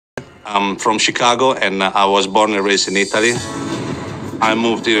I'm from Chicago, and I was born and raised in Italy. I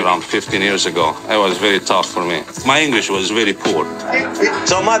moved here around 15 years ago. It was very tough for me. My English was very poor.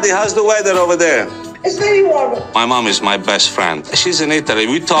 So, Madi, how's the weather over there? It's very warm. My mom is my best friend. She's in Italy.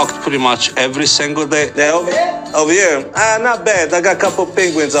 We talked pretty much every single day. Yeah, over here? Not bad. I got a couple of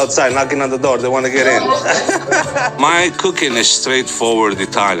penguins outside knocking on the door. They want to get in. My cooking is straightforward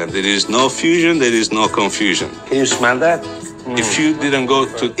Italian. There is no fusion. There is no confusion. Can you smell that? If you didn't go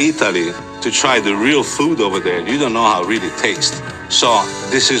to Italy to try the real food over there, you don't know how it really tastes. So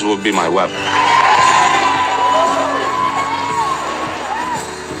this would be my weapon.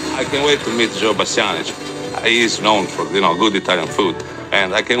 I can't wait to meet Joe Bastianic. He is known for, good Italian food.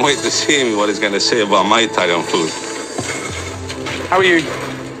 And I can't wait to see him, what he's going to say about my Italian food. How are you?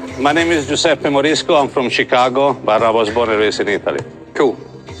 My name is Giuseppe Morisco. I'm from Chicago, but I was born and raised in Italy. Cool.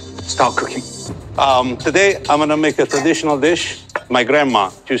 Start cooking. Today, I'm going to make a traditional dish. My grandma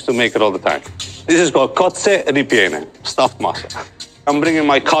used to make it all the time. This is called cozze ripiene, stuffed mussel. I'm bringing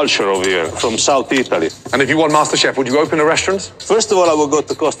my culture over here from South Italy. And if you won MasterChef, would you open a restaurant? First of all, I will go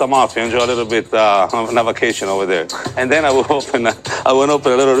to Costa Mafia, enjoy a little bit on a vacation over there. And then I will open a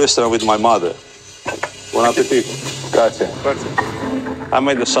little restaurant with my mother. Buon appetito. Grazie. Grazie. I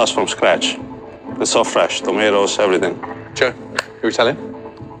made the sauce from scratch. It's so fresh, tomatoes, everything. Joe, you're Italian?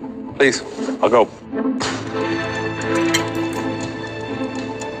 Please. I'll go.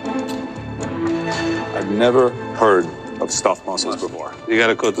 I've never heard of stuffed mussels before. You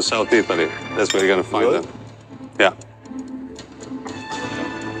gotta go to South Italy. That's where you're gonna find them. Yeah.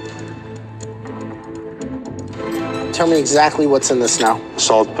 Tell me exactly what's in this now.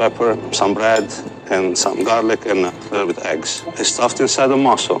 Salt, pepper, some bread, and some garlic, and a little bit of eggs. It's stuffed inside the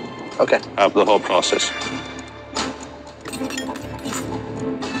mussel. Okay. I have the whole process.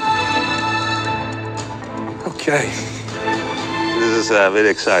 Okay. This is very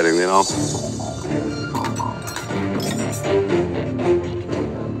exciting,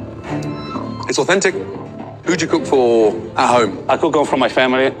 It's authentic. Who'd you cook for at home? I cook for my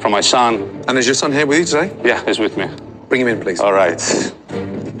family, for my son. And is your son here with you today? Yeah, he's with me. Bring him in, please. All right.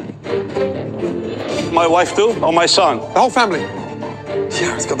 My wife too, or my son? The whole family.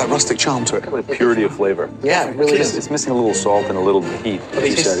 Yeah, it's got that rustic charm to it. What a purity of flavor. Yeah, it really is. It's missing a little salt and a little heat.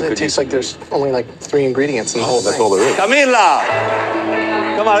 It tastes like there's only like 3 ingredients in the whole thing. That's all there is. Camilla!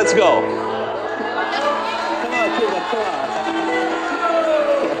 Come on, let's go.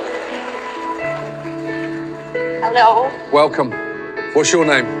 Hello. Welcome. What's your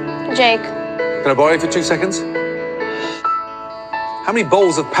name? Jake. Can I borrow you for 2 seconds? How many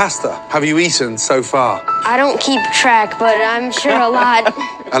bowls of pasta have you eaten so far? I don't keep track, but I'm sure a lot.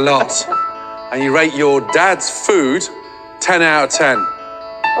 A lot. And you rate your dad's food 10 out of 10?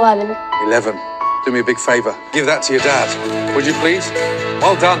 11. 11. Do me a big favor. Give that to your dad. Would you please?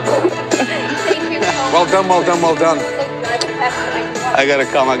 Well done. Thank you. Well done, well done, well done. I gotta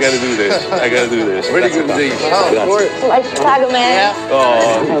come, I gotta do this. I gotta do this. Really good indeed. Oh, of course. Like Chicago, man. Yeah.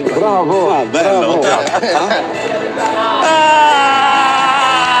 Oh, bravo. Bello.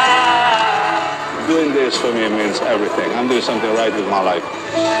 Doing this for me means everything. I'm doing something right with my life.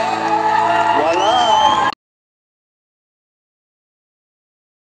 Voila!